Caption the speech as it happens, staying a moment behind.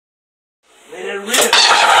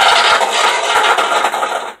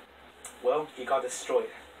now destroyed.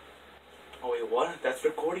 Oh wait, what? That's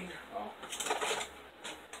recording? Oh.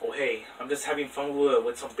 Oh hey, I'm just having fun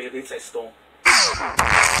with some Beyblades I stole.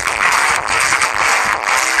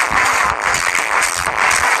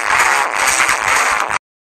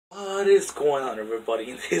 What is going on,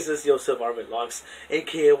 everybody? This is Joseph Arbit Vlogs,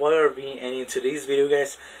 aka YRV, and in today's video,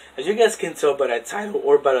 guys, as you guys can tell by the title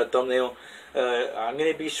or by the thumbnail, I'm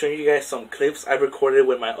gonna be showing you guys some clips I recorded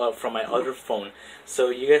with my from my other phone. So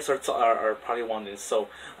you guys are probably wondering. So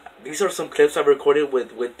these are some clips I recorded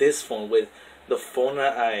with this phone, with the phone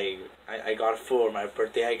that I got for my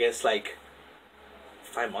birthday, I guess like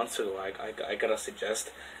 5 months ago. I gotta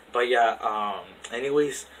suggest, but yeah.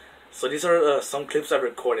 Anyways. So these are some clips I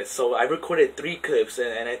recorded. So I recorded 3 clips,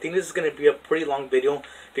 and I think this is going to be a pretty long video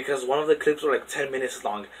because one of the clips were like 10 minutes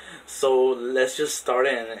long. So let's just start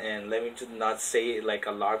and let me just not say like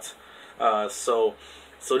a lot. So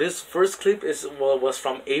this first clip was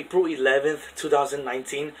from April 11th,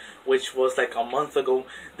 2019, which was like a month ago.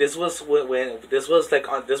 This was when this was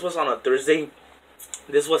on a Thursday.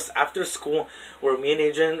 This was after school, where me and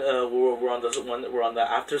Adrian were on the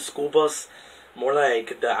after school bus. More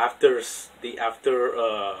like the after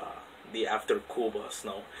cool bus.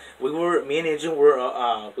 No, me and Adrian were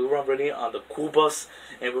already on the cool bus,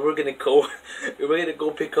 and we were gonna go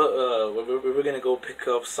pick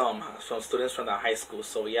up some students from the high school.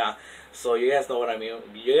 So yeah, so you guys know what I mean.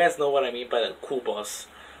 You guys know what I mean by the cool bus.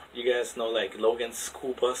 You guys know, like Logan's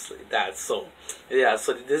school bus, like that. So yeah,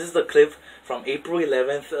 so this is the clip from April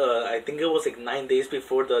 11th. I think it was like 9 days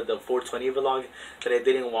before the 420 vlog that I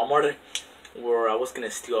did in Walmart, where I was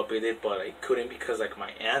gonna steal a Beyblade, but I couldn't because like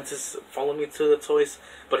my aunt is following me to the toys.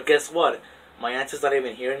 But guess what? My aunt is not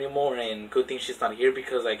even here anymore, and good thing she's not here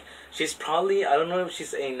because like she's probably, I don't know if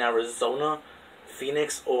she's in Arizona,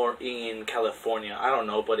 Phoenix, or in California. I don't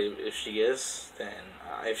know, but if she is, then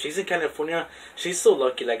if she's in California, she's so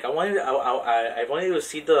lucky. Like I wanted to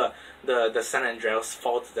see the San Andreas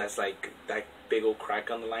fault. That's like that big old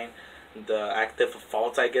crack on the line. The active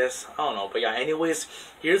fault, I guess. I don't know, but yeah, anyways,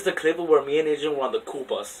 here's the clip where me and Adrian were on the cool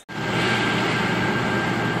bus.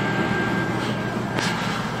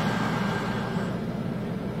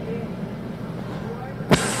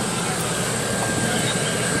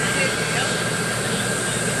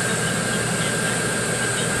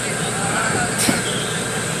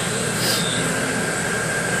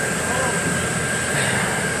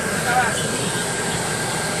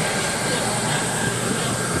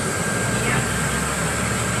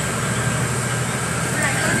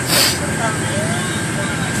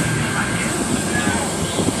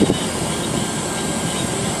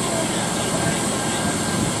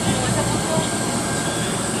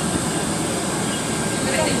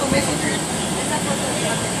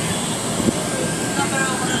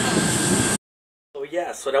 So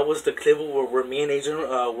yeah, so that was the clip where me and Adrian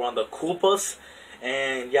were on the cool bus.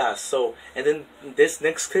 And yeah, so, and then this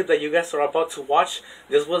next clip that you guys are about to watch,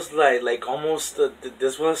 this was like almost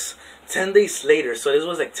this was 10 days later. So this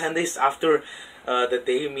was like 10 days after the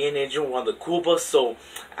day me and Adrian were on the cool bus. So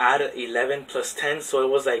add 11 plus 10, so it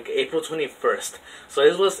was like April 21st. So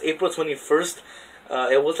this was April 21st.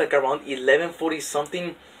 It was like around 11:40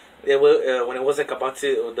 something. It was when it was like about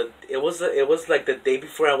to it was like the day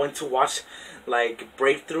before I went to watch like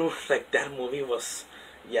Breakthrough. Like that movie was,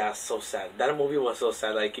 yeah, so sad. That movie was so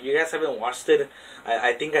sad. Like if you guys haven't watched it,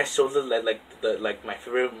 I think I showed it like my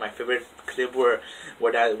favorite clip where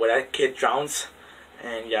that kid drowns.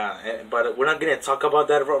 And yeah, but we're not gonna talk about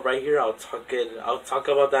that right here. I'll talk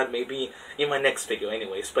about that maybe in my next video,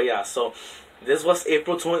 anyways. But yeah, so this was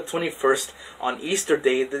April 21st on Easter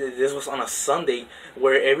Day. This was on a Sunday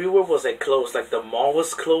where everywhere was like closed. Like the mall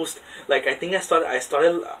was closed. Like I think I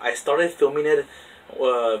started filming it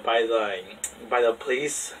by the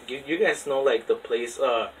place. You guys know, like the place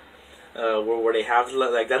where they have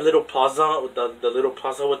like that little plaza, the little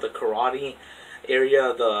plaza with the karate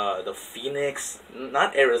area, the Phoenix,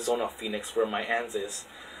 not Arizona, Phoenix, where my aunt is.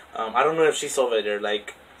 I don't know if she's over there.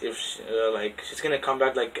 Like if she, like she's gonna come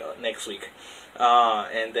back like next week.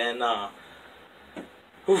 And then I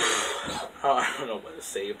don't know what to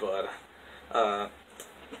say, but what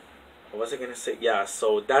was I gonna say? Yeah,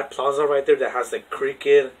 so that plaza right there that has like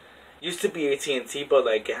Cricket, used to be AT&T, but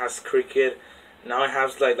like it has Cricket. Now it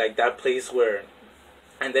has like that place where,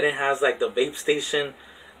 and then it has like the vape station.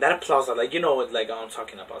 That plaza, like, you know what like I'm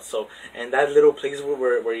talking about. So, and that little place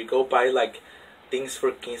where you go buy like things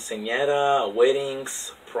for quinceañera,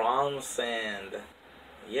 weddings, proms, and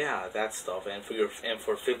yeah, that stuff, and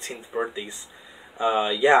for 15th birthdays.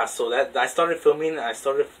 yeah, so that I started filming. I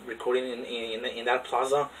started recording in that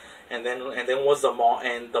plaza, and then was the mall,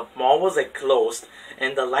 and the mall was like closed,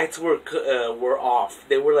 and the lights were off.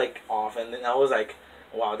 They were like off, and then I was like,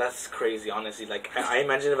 wow, that's crazy. Honestly, like I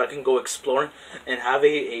imagine if I can go explore and have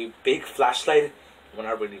a big flashlight. Well,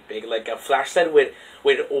 not really big, like a flashlight with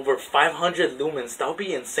over 500 lumens. That would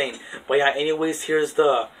be insane. But yeah, anyways, here's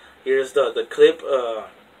the clip of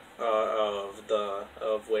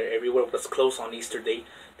where everywhere was closed on Easter Day,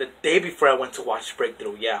 the day before I went to watch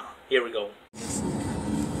Breakthrough. Yeah, here we go.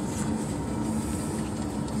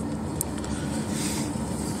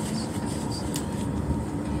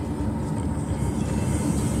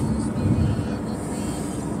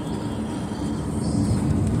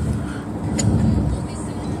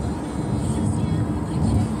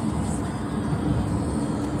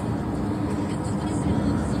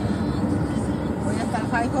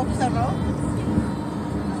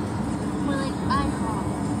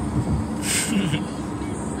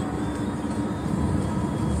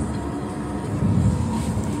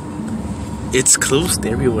 It's closed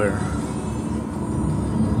everywhere.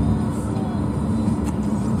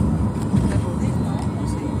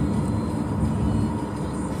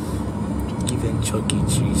 Even Chuck E.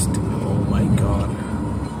 Cheese too. Oh my god.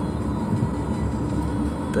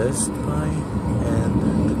 Best Buy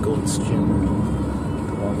and the Gold's Gym.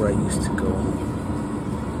 The one where I used to go.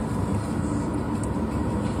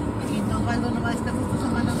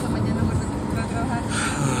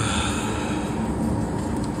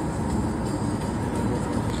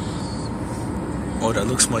 Oh, that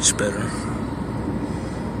looks much better.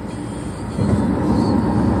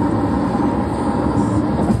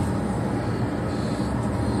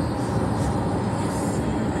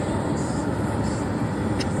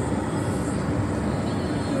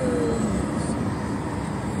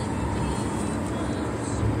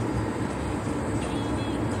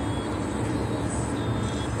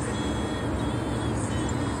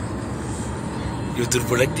 You dude,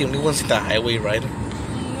 we're like the only ones in the highway, right?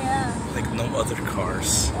 Like no other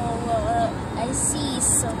cars. Oh, I see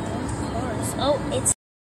some cars. Oh, it's.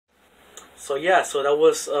 So yeah, so that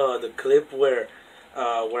was the clip where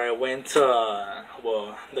I went.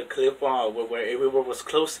 Well, the clip where everywhere was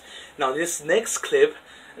closed. Now this next clip,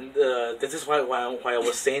 this is why I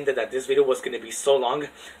was saying that this video was gonna be so long.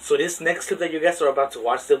 So this next clip that you guys are about to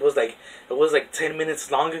watch, it was like 10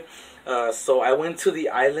 minutes long. So I went to the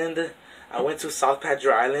island. I went to South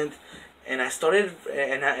Padre Island. And I started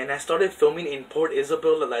filming in Port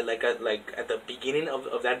Isabel, like at the beginning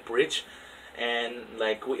of that bridge, and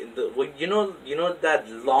like you know that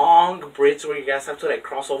long bridge where you guys have to like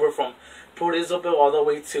cross over from Port Isabel all the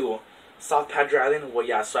way to South Padre Island. Well,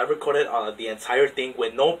 yeah, so I recorded the entire thing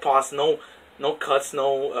with no pause, no cuts,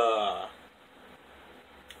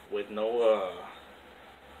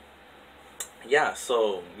 yeah.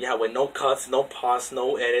 So yeah, with no cuts, no pause,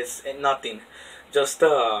 no edits, and nothing. Just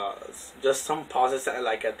some pauses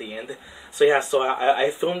like at the end. So yeah, so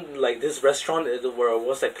I filmed like this restaurant where it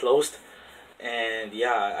was like closed, and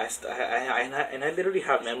yeah, I literally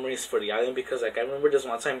have memories for the island because like I remember this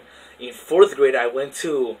one time in 4th grade I went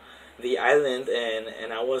to the island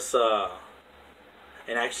and I was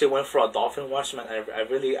and I actually went for a dolphin watch. Man, I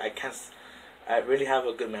really have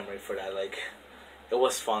a good memory for that. Like it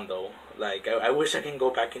was fun though. Like I wish I can go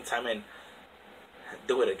back in time and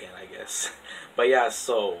do it again, I guess. But yeah,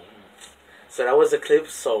 so that was the clip.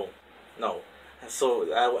 So so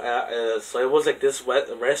it was like this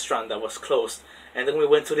restaurant that was closed, and then we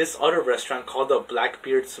went to this other restaurant called the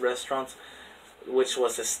Blackbeard's Restaurant, which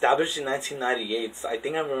was established in 1998. I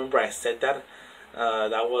think I remember I said that.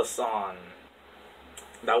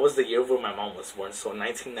 That was the year where my mom was born. So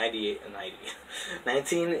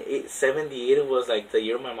 1978 was like the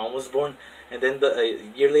year my mom was born. And then a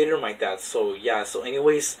year later, my dad. So yeah. So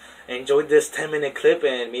anyways, enjoyed this 10-minute clip,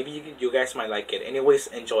 and maybe you guys might like it. Anyways,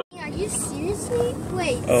 enjoy. Are you seriously?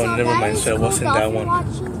 Wait. Oh, so never mind. So it wasn't that one.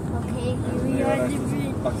 Watching? Okay, here we are.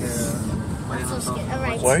 I'm so scared.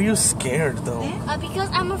 Alright. Why are you scared though? Because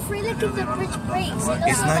I'm afraid like if the bridge breaks.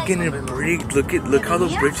 It's not gonna break. Look how the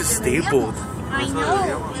bridge is stapled. I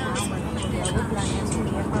know.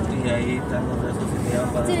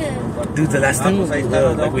 Dude, the last time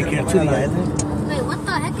like we came to the island. Wait, what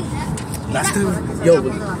the heck is that? Last time, yo,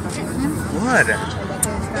 what? Is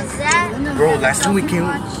that? Bro, last time we came,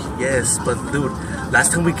 yes, but dude,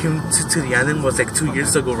 last time we came to the island was like 2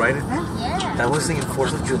 years ago, right? Yeah. That was like in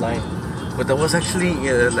 4th of July, but that was actually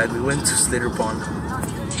like we went to Slater Pond.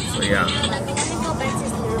 So yeah.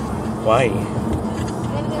 Why?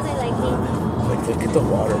 Because I like it. Like look at the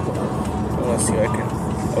water, bro. I wanna see if I can.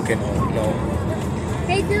 Okay, no.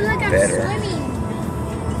 Hey, dude, look, I'm Better. swimming.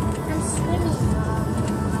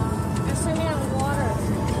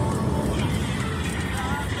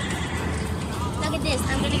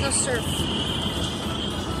 go surf.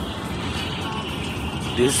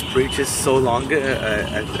 This bridge is so long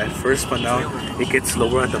at first, but now it gets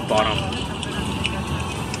lower at the bottom.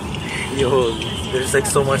 Yo, there's like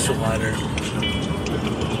so much water.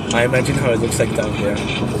 I imagine how it looks like down there.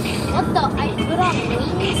 What the? I put on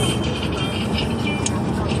wings?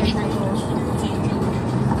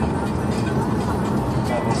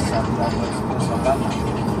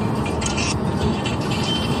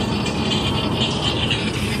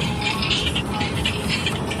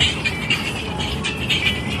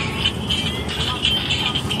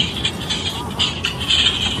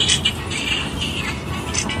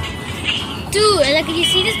 Dude, like you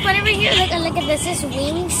see this part over here? Look at this is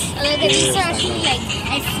wings. Look at these are actually like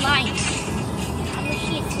I'm flying. I'm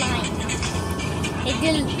actually flying. Hey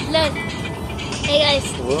dude, look. Hey guys,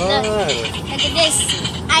 What? look at this.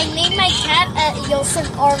 I made my cat Yosef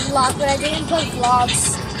or vlog, but I didn't put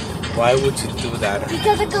vlogs. Why would you do that?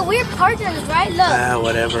 Because like we're partners, right? Look.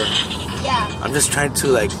 Whatever. Yeah. I'm just trying to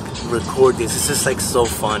like record this. It's just like so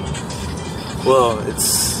fun. Well,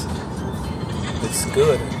 it's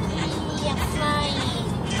good. I'm flying.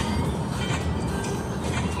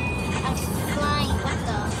 I'm flying. What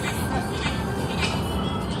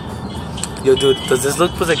the? Yo, dude, does this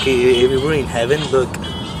look like if we were in heaven? Look.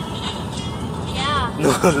 Yeah.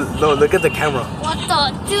 No, look at the camera. What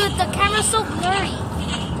the? Dude, the camera's so blurry.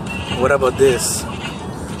 What about this? Yeah,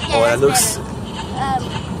 Oh, that that's looks.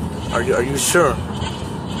 better. Are you sure?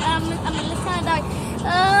 I'm a little kind of dark.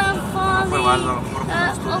 I'm falling.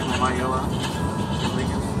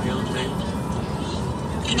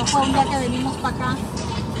 No fue un día que venimos para acá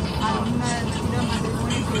a una gira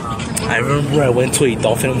matrimonio. I remember I went to a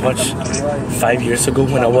dolphin watch 5 years ago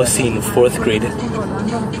when I was in 4th grade.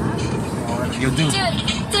 Yo, dude.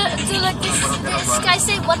 Dude, look, this guy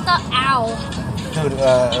said, what the owl? Dude,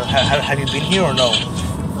 have you been here or no?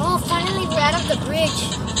 Oh, finally we're out of the bridge.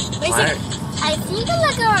 Wait, Why? I think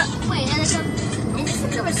like a, wait, is this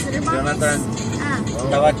like a visitor box? Jonathan, Ah,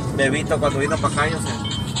 estaba bebito cuando vino para acá, yo sé,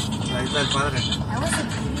 la isla del padre. I was a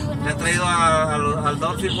baby when ¿Te I ha traído al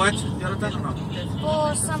Dolphin Watch, Jonathan, o no?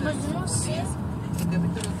 was for some reason, sis.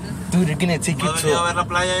 Dude, they're gonna take you ¿No has venido a to. ver la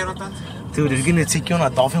playa, Jonathan? Dude, they're gonna take you on a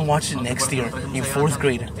dolphin watch next year in 4th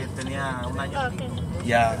grade. Tenía un año. Okay.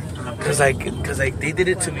 Yeah, cause they did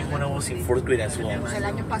it to me when I was in 4th grade as well, El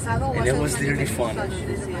año pasado and it was literally fun.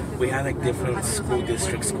 We had like different school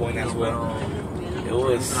districts going as well.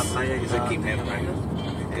 It's like a memory.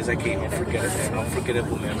 It's like a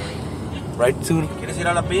unforgettable memory. Right, dude? ¿Quieres ir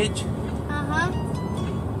a la beach? Uh-huh.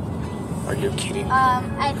 Are you kidding?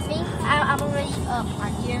 I think I'm already up.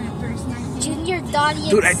 Junior Dottie.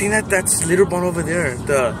 Dude, I think that's Littlebone over there.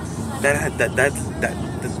 The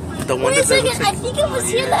one Wait a that second, looks I like. think it was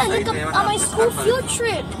here like on my school field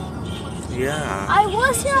trip. Yeah. I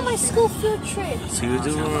was here on my school field trip. So you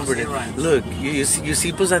do remember that? Look, you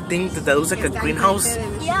see, pues that thing that looks like a greenhouse.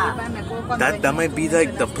 Yeah. That might be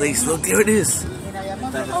like the place. Look, there it is.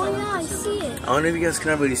 Oh yeah, I see it. I don't know if you guys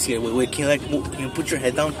can really see it. Wait, can you put your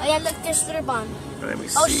head down? Oh yeah, look, there's Littlebone. Let me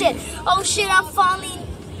see. Oh shit! Oh shit! I'm falling.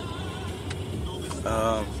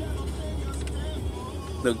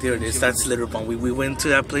 Look, there it is. That's Littlebone. We went to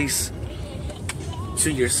that place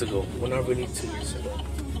 2 years ago. Well, not really 2 years ago.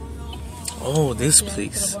 Oh, this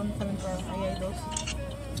place.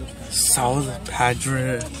 South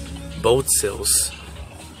Padre Boat Sales.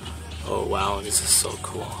 Oh wow, this is so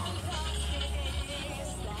cool.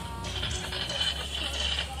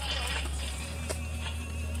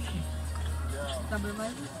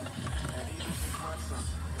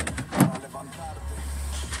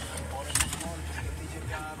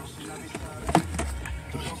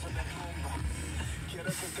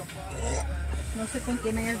 No sé con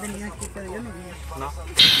quién hayas venido aquí, pero yo no vi.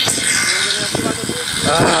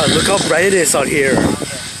 Ah, look how bright it is out here.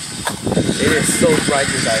 It is so bright,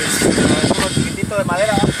 you guys. I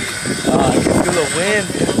can feel the wind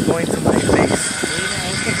going to my face.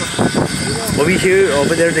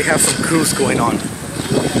 Over there, they have some cruise going on.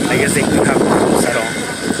 I guess they do have cruise at all.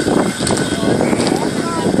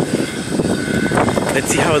 Let's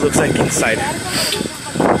see how it looks like inside.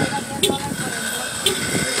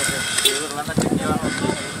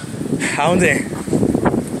 ¿A dónde?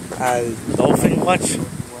 Al Dolphin Watch.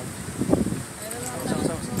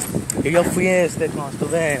 Yo fui cuando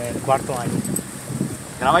estuve en el 4º año.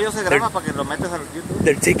 Graba yo se graba para que lo metas al YouTube.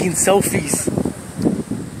 They're taking selfies.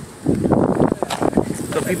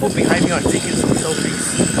 The people behind me are taking some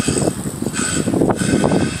selfies.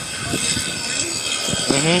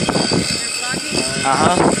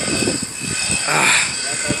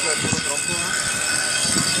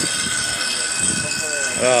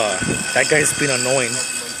 That guy's been annoying.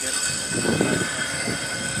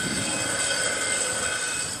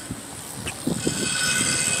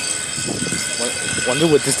 Wonder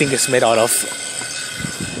what this thing is made out of.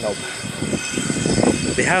 Nope.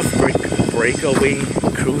 They have breakaway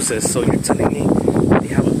cruises, so you're telling me they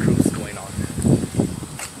have a cruise going on.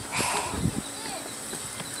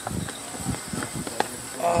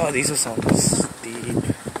 Oh, these are some steep.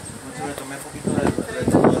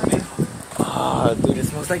 Ah, dude, it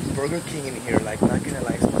smells like Burger King in here. Like, not gonna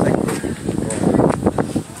lie, it smells like Burger King, bro.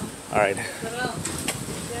 Alright.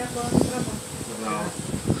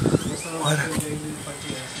 What?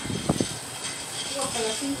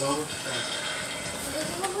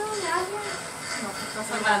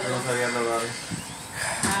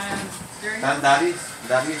 Están Daddy's.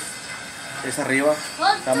 Es arriba.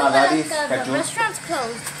 Well, Se llama Daddy's the Cachún. restaurant's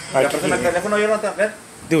closed. Ya préstame el teléfono, Jonathan. Ver.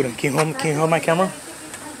 Dude, can you hold my camera?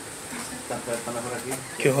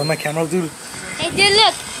 Can you hold my camera, dude? Hey, dude,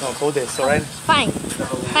 look. No, hold this, alright? Fine,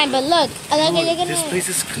 but look. Look, you're gonna. This place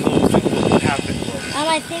is closed. What happened, bro?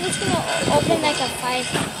 I think it's gonna open like at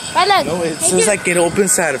 5. Right, look. No, it Hey, says dude. like it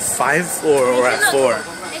opens at 5 or at 4.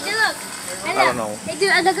 Hey, dude, look. Hey, I don't look. know. Hey,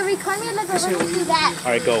 dude, look, record me. Look, we're gonna do that.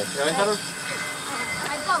 Alright, go. ¿Ya ven, Carlos?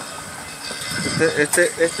 Alright, go. Este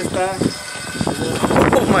está.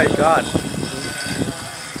 Oh my god.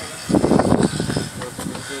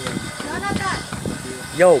 No, not that.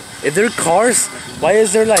 Yo, if there are cars, why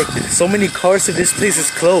is there like so many cars if this place is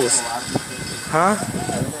closed? Huh?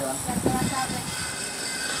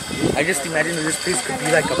 I just imagine that this place could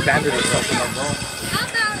be like abandoned or something. How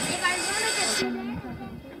about if I run like a come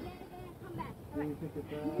back?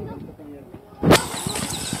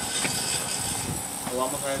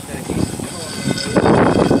 Vamos a ver este de aquí.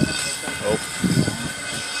 Oh.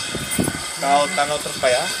 Están otros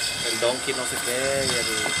para allá. El Donkey, no sé qué. Y el.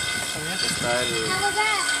 Está el. How was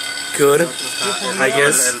that? Good, Está I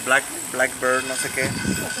guess. El Blackbird, no sé qué.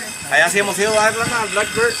 Allá sí hemos ido a Atlanta, al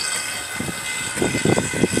Blackbird.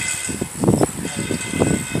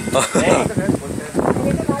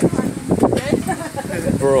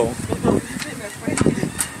 Bro.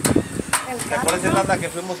 ¿Te acuerdas de Atlanta que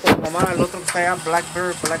fuimos con tu mamá? El otro que está allá,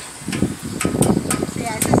 Blackbird. Sí,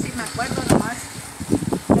 a ese sí me acuerdo nomás.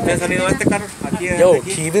 ¿Ustedes han ido a este carro? Aquí, Yo,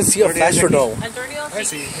 aquí. can you even see a flash or no? Al Torneo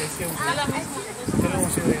sí.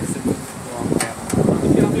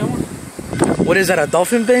 What is that, a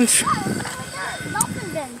dolphin bench?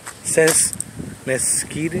 Dolphin den. Says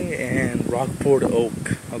Mesquite and Rockport Oak.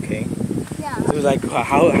 Okay. Yeah. So like,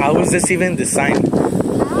 how is this even designed?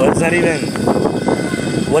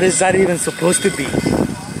 What is that even supposed to be?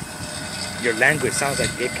 Your language sounds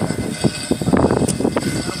like dick.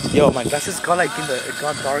 Yo, my glasses got like it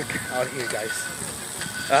got dark out here, guys.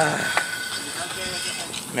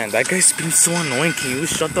 Man, that guy's being so annoying. Can you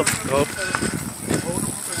shut the fuck up?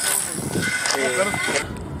 Mira,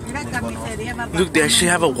 carnicería Barbacoa. Look, they actually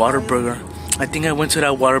have a Whataburger. I think I went to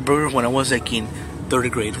that Whataburger when I was like in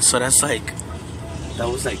 3rd grade. So that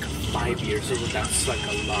was like 5 years ago. That's like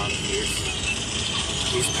a lot of years.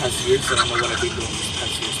 These past years, I don't know what I've been doing these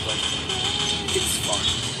past years, but it's fun.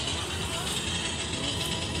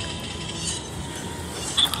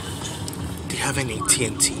 They have an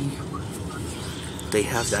AT&T. They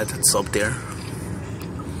have that's up there.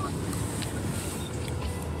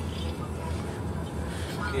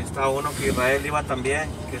 Y está uno que Israel iba también,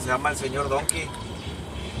 que se llama el señor Donkey.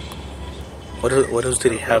 What else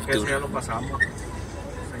did he have, Creo que ese ya dude? lo pasamos.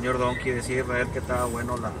 Señor Donkey, decía Israel que estaba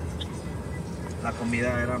bueno la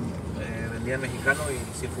comida, era vendían mexicano y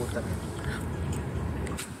seafood también.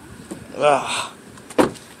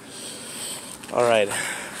 Alright.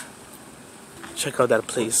 Check out that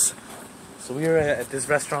place. So we were at this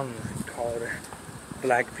restaurant called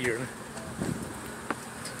Blackbeard.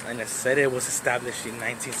 And it said it was established in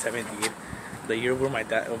 1978, the year where my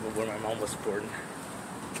mom was born.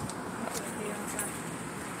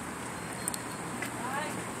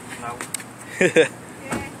 No. Está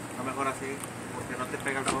mejor así, porque no te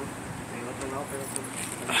pega el sol. En otro lado pega el sol.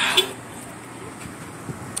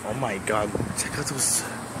 Oh my god, check out those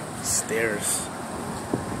stairs.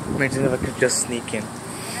 Imagine if I could just sneak in.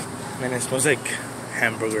 Man, it smells like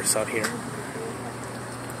hamburgers out here.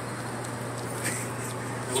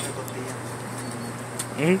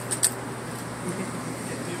 Mm?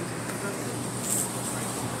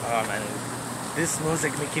 Oh man, this smells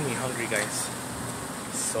like making me hungry, guys.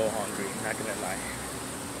 So hungry, not gonna lie.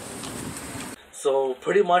 So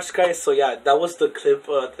pretty much, guys, so yeah, that was the clip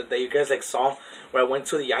that you guys like saw where I went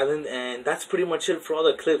to the island, and that's pretty much it for all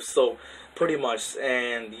the clips. So pretty much,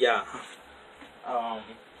 and yeah,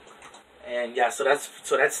 And yeah, so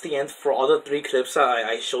that's the end for all the 3 clips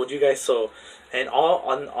I showed you guys. So and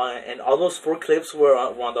all those 4 clips were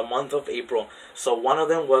on the month of April. So one of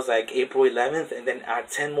them was like April 11th, and then add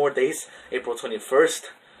 10 more days, April 21st,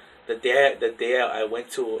 the day I went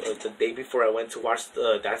to the day before I went to watch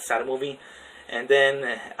that sad movie, and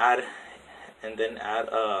then add and then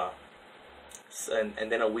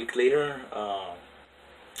a week later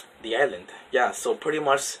The Island. Yeah, so pretty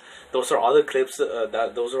much those are all the clips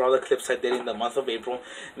those are all the clips I did in the month of April.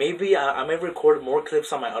 Maybe I might record more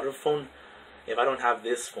clips on my other phone if I don't have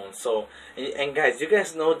this phone. So and guys, you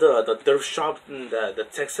guys know the thrift shop, the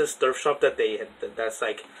Texas thrift shop that's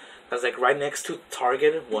like right next to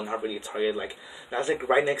Target. Well, not really Target, like that's like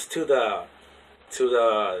right next to the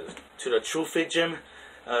True Fit gym.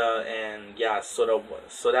 And yeah, so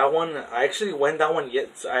that one, I actually went that one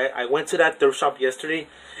I went to that thrift shop yesterday,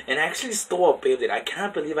 and I actually stole a Beyblade. I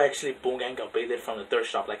can't believe I actually boom-ganged a Beyblade from the thrift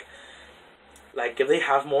shop. Like if they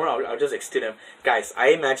have more, I'll just steal them. Guys, I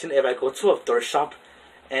imagine if I go to a thrift shop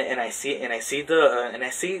and I see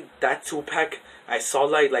that 2-pack I saw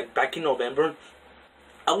like back in November,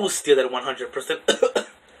 I will steal it 100%.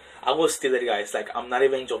 I will steal it, guys. Like, I'm not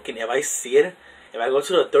even joking. If I see it, if I go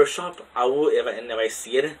to the thrift shop, I will. If I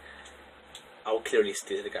see it, I will clearly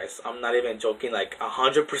steal it, guys. I'm not even joking. Like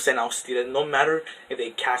 100%, I'll steal it. No matter if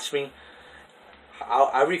they catch me,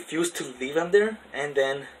 I refuse to leave them there, and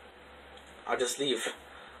then I'll just leave.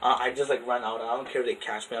 I just like run out. I don't care if they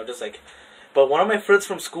catch me. I'll just like. But one of my friends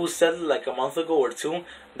from school said like a month ago or 2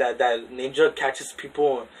 that Ninja catches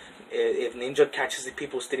people. If Ninja catches the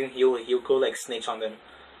people stealing, he'll go like snitch on them.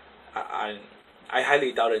 I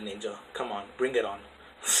highly doubt it, Ninja. Come on, bring it on.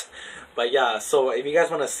 But yeah, so if you guys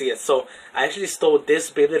want to see it, so I actually stole this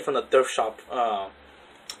Beyblade from the thrift shop. I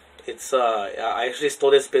actually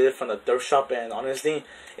stole this Beyblade from the thrift shop, and honestly,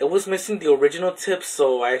 it was missing the original tip,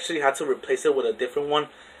 so I actually had to replace it with a different one.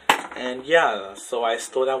 And yeah, so I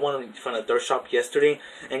stole that one from the thrift shop yesterday.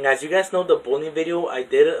 And guys, you guys know the bowling video I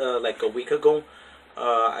did like a week ago.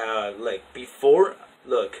 Like before,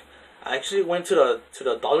 look, I actually went to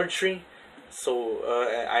the Dollar Tree. So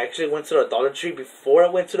I actually went to the Dollar Tree before I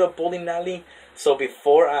went to the bowling alley. So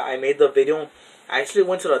before I made the video, I actually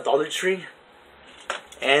went to the Dollar Tree,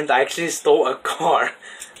 and I actually stole a car.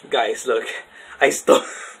 Guys, look, I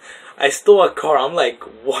stole a car. I'm like,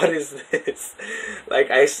 what is this?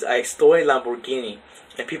 Like I stole a Lamborghini,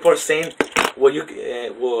 and people are saying, well,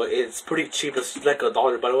 it's pretty cheap. It's like $1,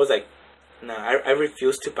 but I was like, nah, I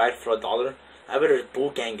refuse to buy it for $1. I better bull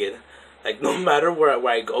gang it. Like no matter where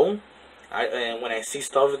I go, and when I see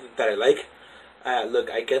stuff that I like, look,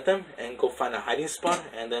 I get them and go find a hiding spot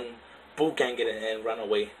and then bull gang it and run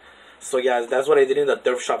away. So yeah, that's what I did in the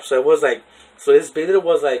thrift shop. So it was like, so this Beyblade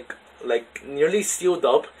was like nearly sealed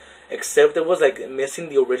up, except it was like missing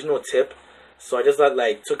the original tip. So I just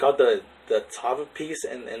like took out the top piece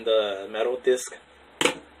and the metal disc,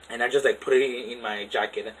 and I just like put it in my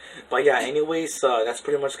jacket. But yeah, anyways, that's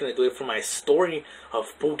pretty much gonna do it for my story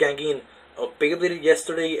of bull ganging a Beyblade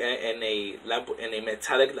yesterday and a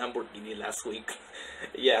metallic Lamborghini last week.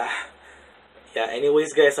 yeah.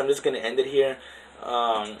 Anyways, guys, I'm just gonna end it here.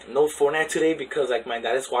 No Fortnite today because like my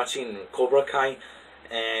dad is watching Cobra Kai,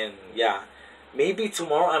 and yeah, maybe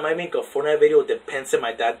tomorrow I might make a Fortnite video. Depends if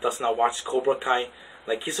my dad does not watch Cobra Kai.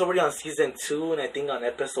 Like he's already on season 2 and I think on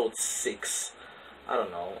episode 6. I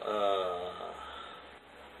don't know.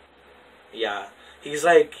 Yeah, he's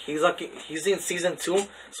in season 2,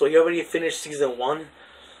 so he already finished season 1.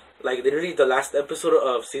 Like literally the last episode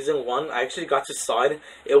of season 1, I actually got to saw it.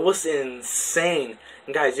 It was insane,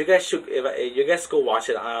 guys. You guys should, if you guys go watch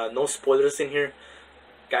it. No spoilers in here,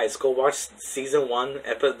 guys. Go watch season 1,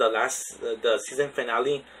 the season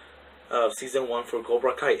finale of season 1 for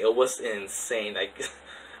Cobra Kai. It was insane. Like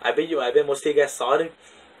I bet most of you guys saw it.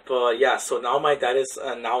 But yeah, so now my dad is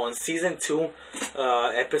now on season 2,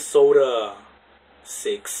 episode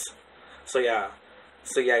 6. So yeah,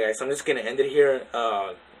 guys, I'm just gonna end it here.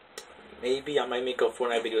 Maybe I might make a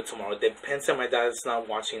Fortnite video tomorrow. Depends on my dad's not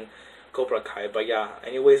watching Cobra Kai. But yeah,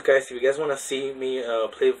 anyways, guys, if you guys want to see me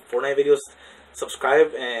play Fortnite videos,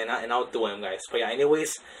 subscribe and I'll do them, guys. But yeah,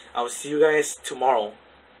 anyways, I'll see you guys tomorrow.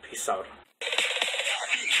 Peace out.